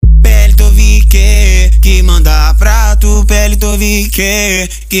Torvic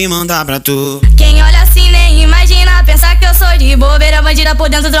que manda pra tu. Quem olha assim nem imagina, pensa que eu sou de bobeira, bandida por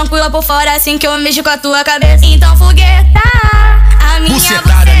dentro, tranquila por fora, assim que eu mexo com a tua cabeça. Então fogueta, a minha buceta,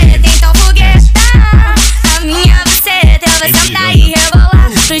 então fogueta, a minha buceta. Eu vou sentar e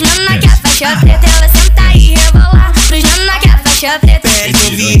rebolar, pros mano que a faixa preta. Eu vou sentar e rebolar, pros mano que a faixa preta. Pele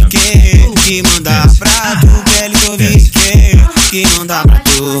Torvic que manda pra tu, pele Torvic que manda pra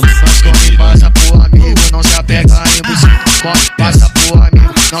tu. Mas come passa pro amigo, não se apega em buceta. Come passa pro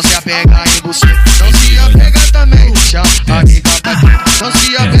amigo, não se apega em buceta. Não se apega também, chama amiga pra aqui. Não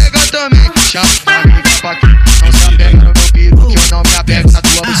se apega também, chama amiga pra aqui. Não se apega no meu piru que eu não me apego na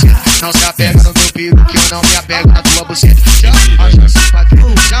tua buceta. Não se apega no meu piru que eu não me apego na tua buceta. Chama a Joyce pra aqui,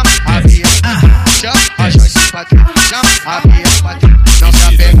 chama a Bia. Chama a Joyce pra aqui, chama a Bia pra aqui. Não se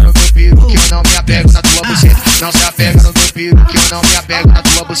apega no meu piru que eu não me apego na tua buceta. Não se apega no meu piru que eu não me apego na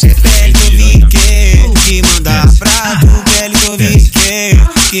tua buceta. Pele Torvic que manda pra tu, pele Torvic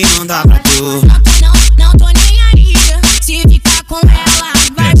que manda pra tu. Não tô nem aí, se ficar com ela,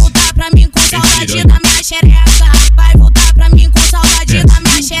 vai voltar pra mim com saudade da minha xereca. Vai voltar pra mim com saudade da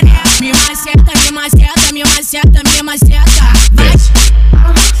minha xereca. Me maceta, me maceta, me maceta, me maceta. Vai,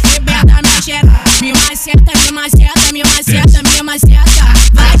 liberta minha xereca. Me maceta, me maceta, me maceta, me maceta.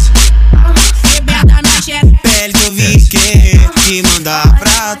 Vai, liberta minha xereca. Pele Torvic que manda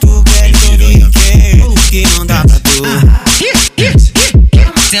pra tu, pele Torvic que manda pra tu.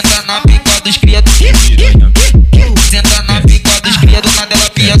 Senta na pica dos criados. Senta na pica dos criados. Do nada ela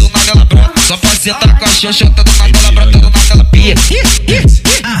pia, do nada ela brota. Só pra sentar com a xoxota, do nada ela brota, do nada ela pia.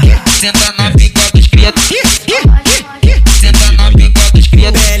 Senta na pica dos criados. Senta na pica dos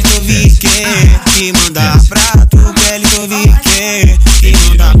criados. Pele Torvic que manda pra tu, pele Torvic que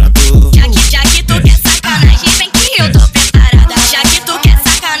manda pra tu. Já que tu quer sacanagem, vem que eu tô preparada. Já que tu quer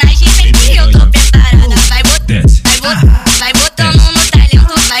sacanagem, vem que eu tô preparada. Vai botando no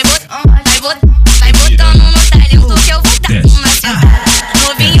talento, vai botando no talento que eu vou dar uma sentada.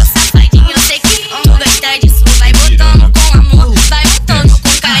 Novinho safadinho, eu sei que tu gosta disso. Vai botando com amor, vai botando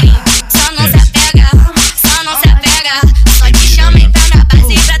com carinho. Só não se apega, só te chama e tá na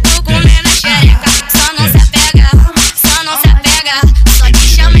base pra tu comer na xereca. Só não se apega, só te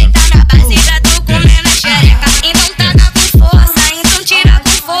chama e tá na base pra tu comer na xereca. Então taca com força, então tira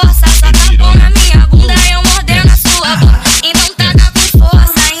com força. Só tá bom na minha bunda, eu mordendo a sua boca. Então taca com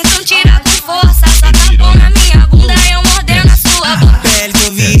força, então tira com força. Só tá bom na minha bunda, eu mordendo a sua boca. Pele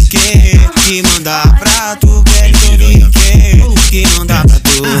Torvic que manda pra tu, pele Torvic que manda pra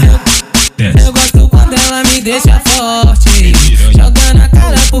tu. Eu gosto quando ela me deixa forte, joga na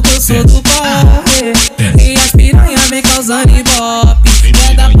cara porque eu sou do corre. E as piranha vem causando ibope,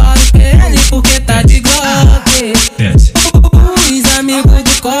 quer dar para o PL porque tá de glock. Os amigos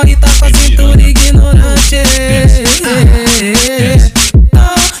do corre tá com a cintura ignorante.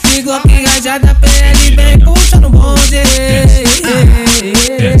 Não, de glock rajada, PL vem puxa no bonde.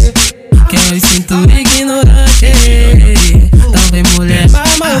 Quer os cintura ignorante, então vem mulher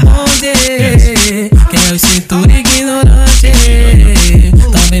mama o bonde. Quer os cintura ignorante,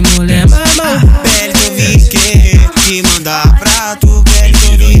 então vem mulher mama o bonde. Pele Torvic que manda pra tu, pele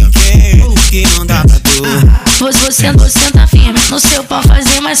Torvic que manda pra tu. Você tá firme no seu pau,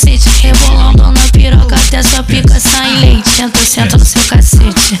 fazer macete, rebolando na piroca até sua pica sair leite. Senta no seu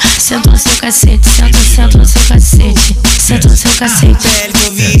cacete, senta no seu cacete, senta no seu cacete, senta no seu cacete. Pele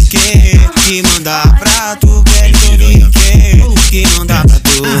Torvic que manda pra tu, pele Torvic que manda pra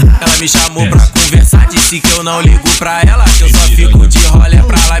tu. Ela me chamou pra conversar, disse que eu não ligo pra ela, que eu só fico de rolê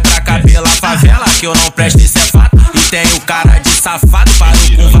pra lá e pra cá pela favela, que eu não presto, isso é fato. E tenho cara de safado, paro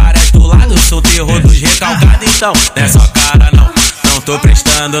com várias do lado, sou o terror dos recalcados. Então, não é só cara não tô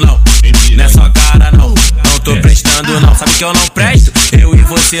prestando não. Não é só cara não tô prestando não. Sabe que eu não presto? Eu e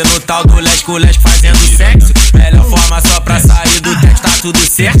você no tal do lesco-lesco fazendo sexo. Melhor forma só pra sair do texto, tá tudo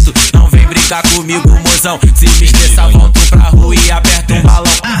certo. Não vem brincar comigo, mozão. Se me estressar, volto pra rua e aperta um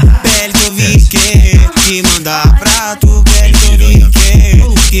balão. Pele Torvic que manda pra tu, pele Torvic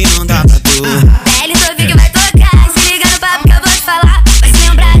que manda pra tu. Pele Torvic vai tocar, se liga no papo que eu vou te falar. Vai se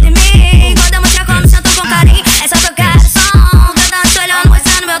lembrar de mim, quando eu mostrar como sento com carinho. É só tocar o som, cantando, te olhando,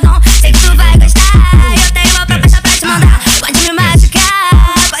 mostrando meu dom. Sei que tu vai gostar, eu tenho uma proposta pra te mandar. Pode me machucar,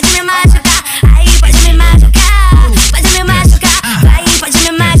 aí pode me machucar, vai, pode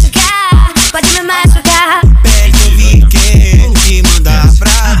me machucar. Pele Torvic que manda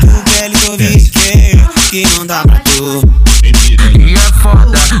pra tu, pele Torvic que manda pra tu. E é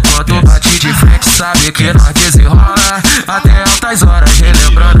foda quando bate de frente, sabe que nós desenrola até altas horas,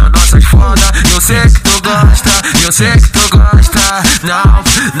 relembrando nossas fodas. Eu sei que tu gosta,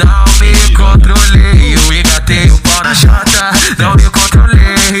 não me controlei. Eu engatei o pau na chota,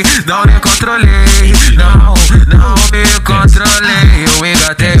 controlei, não me controlei. Eu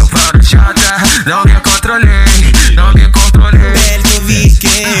engatei o pau na chata, não me controlei, não me controlei. Pele Torvic,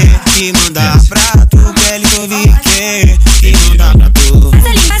 que manda pra tu. Pele Torvic, que manda pra tu.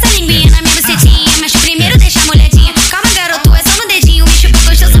 Passa a linguinha na minha bucetinha, mas primeiro deixa molhadinha. Calma, garoto, é só no dedinho. Me chupa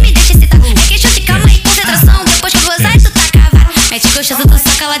gostoso, me deixa excitar. É questão de calma e concentração. Depois que eu gozar, tu tá cavado. Mete gostoso, tu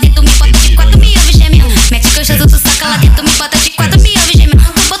saca lá dentro, me bota de 4, me ouve gemendo. Mete gostoso, tu saca lá dentro, me bota de 4, me ouve gemendo.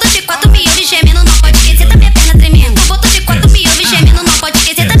 Tu botou de 4, me ouve gemendo, não pode esquecer, tá minha perna tremendo. Tu botou de 4, me ouve gemendo, não pode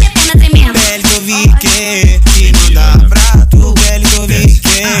esquecer, tá minha perna tremendo. Pele Torvic, que manda pra tu. Pele Torvic,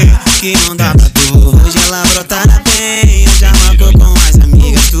 que manda pra tu. Hoje ela brota na penha, já marcou com as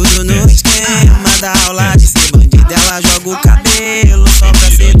amigas, tudo no esquema. Da aula de ser bandida, ela joga o cabelo só pra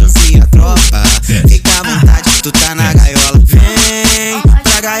seduzir a tropa. Fica à vontade, tu tá na gaiola. Vem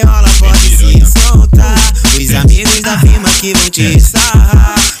pra gaiola, pode se soltar. Os amigos da firma que vão te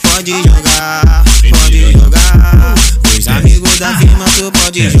sarrar. Pode jogar, pode jogar. Os amigos da firma tu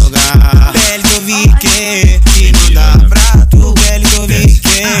pode jogar. Pele Torvic, que manda pra tu. Pele Torvic,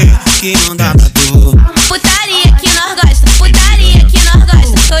 que manda pra tu. Putaria que nós gosta, putaria que nós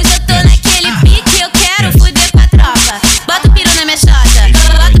gosta. Hoje eu tô naquele pique, eu quero fuder com a tropa. Bota o piru na minha chota,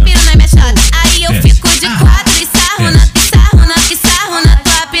 bota o piru na minha chota. Aí eu fico de 4 e sarro na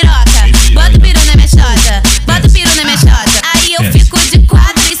tua piroca. Bota o piru na minha chota, bota o piru na minha chota. Aí eu fico de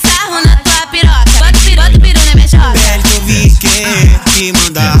 4 e sarro na tua piroca. Bota o piru na minha chota. Pele Torvic, que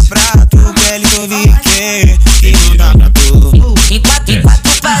manda pra tu. Pele Torvic, que manda pra tu. Em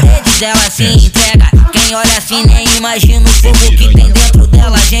quatro paredes ela se entrega. Quem olha assim nem imagina o fogo que tem dentro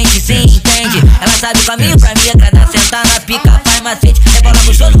dela. A gente se entende. Ela sabe o caminho pra me agradar. Sentar na pica, faz macete. Rebola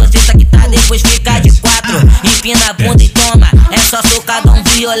gostoso, você tá que tá. Depois fica de 4. Empina a bunda e toma. É só socadão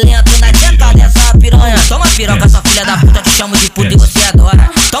violento na teta dessa piranha. Toma piroca, sua filha da puta, te chamo de puta e você adora.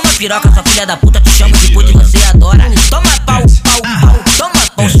 Toma piroca, sua filha da puta, te chamo de puta e você adora. Toma pau, toma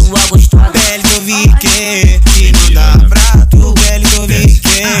pau, sua gostosa. Pele Torvic, que manda pra tu. Pele Torvic,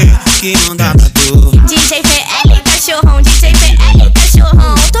 que manda pra tu. DJ PL cachorrão, DJ PL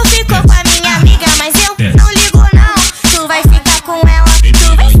cachorrão. Tu ficou com a minha amiga, mas eu não ligo não. Tu vai ficar com ela,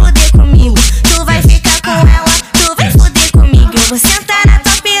 tu vai foder comigo. Tu vai ficar com ela, tu vai foder comigo. Eu vou sentar na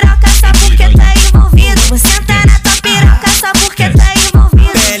tua piroca só porque tá envolvido. Vou sentar na tua piroca só porque tá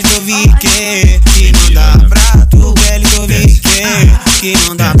envolvido. Pele Torvic, que manda pra tu. Pele Torvic, que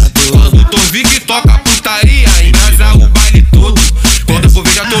manda pra tu. Quando o Torvic toca putaria, embrasa o baile todo. Quando eu for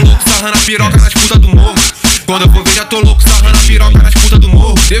ver já tô louco, sarrando a piroca nas putas do morro. Quando eu for ver já tô louco, sarrando a piroca nas putas do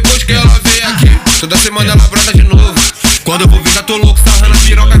morro. Depois que ela veio aqui, toda semana ela brota de novo. Quando eu for ver já tô louco, sarrando a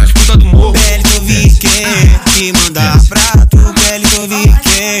piroca nas putas do morro. Pele Torvic, que manda pra tu. Pele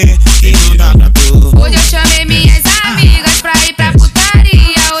Torvic, que manda pra tu. Hoje eu chamei minhas amigas pra ir pra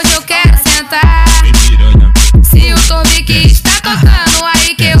putaria. Hoje eu quero sentar. Se o Torvic está tocando,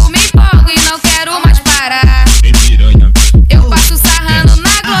 aí que eu me empolgo e não quero mais parar. Eu passo sarrando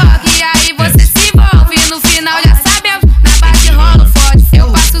na Glock e aí você se envolve. No final já sabe, na base rola o fode. Eu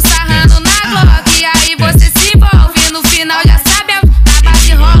passo sarrando na Glock e aí você se envolve. No final já sabe, na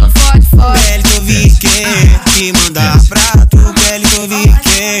base rola o fode. Pele Torvic, que manda pra tu. Pele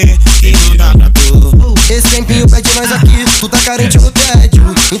Torvic, que manda pra tu. Esse tempinho pede nós aqui, tu tá carente no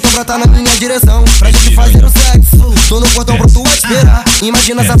tédio. Então brota na minha direção, pra gente fazer o sexo. Tô no portão pronto a esperar,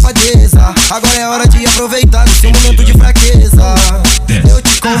 imagina a safadeza. Agora é hora de aproveitar o seu momento de fraqueza. Eu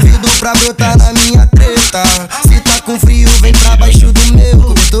te convido pra brotar na minha treta. Se tá com frio, vem pra baixo do meu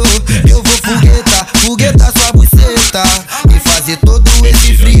cobertor. Eu vou foguetar sua buceta e fazer todo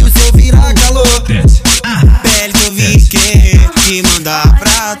esse frio seu virar calor. Pele Torvic, que manda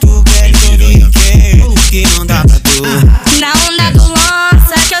pra tu. Pele Torvic, que manda pra tu. Na onda do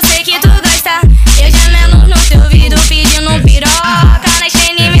lança, que eu sei que tu gosta. Eu gemendo no teu ouvido, pedindo piroca. Nas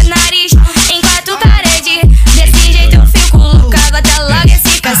preliminares, em 4 paredes. Desse jeito eu fico louca, bota logo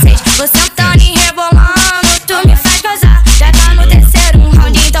esse cacete. Vou sentando e rebolando, tu me faz gozar. Já tá no 3º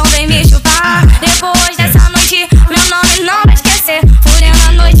round, então vem me chupar. Depois dessa noite, meu nome não vai esquecer. Furando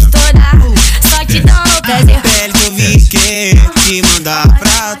a noite toda, só te dando prazer. Pele Torvic, que manda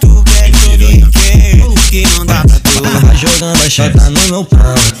pra tu. Pele Torvic, que manda pra tu. Vai jogando a chota no meu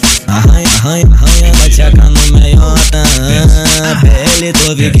pau. Arranha, bate a cara no meiota. Pele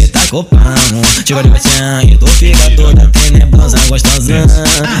Torvic tá com pau. Chega de baixinha, tu fica toda tenebrosa, gostosa.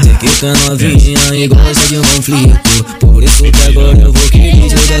 Você fica novinha e gosta de um conflito. Por isso que agora eu vou querer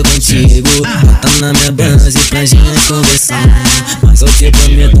jogar contigo. Bota na minha base pra gente conversar. Mas eu te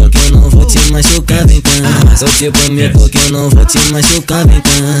prometo que eu não vou te machucar, vem cá. Mas eu te prometo que eu não vou te machucar, vem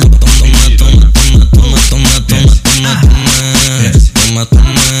cá. Toma, toma, toma, toma, toma, toma, toma, toma, toma. toma,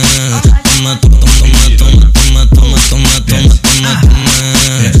 toma, toma, toma, toma, toma, toma, toma, toma,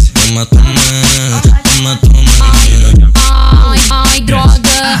 toma, toma, toma, toma, toma. Ai,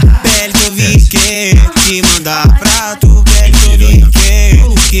 droga. Pele Torvic, que manda pra tu. Pele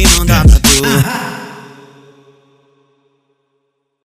Torvic, que manda pra tu.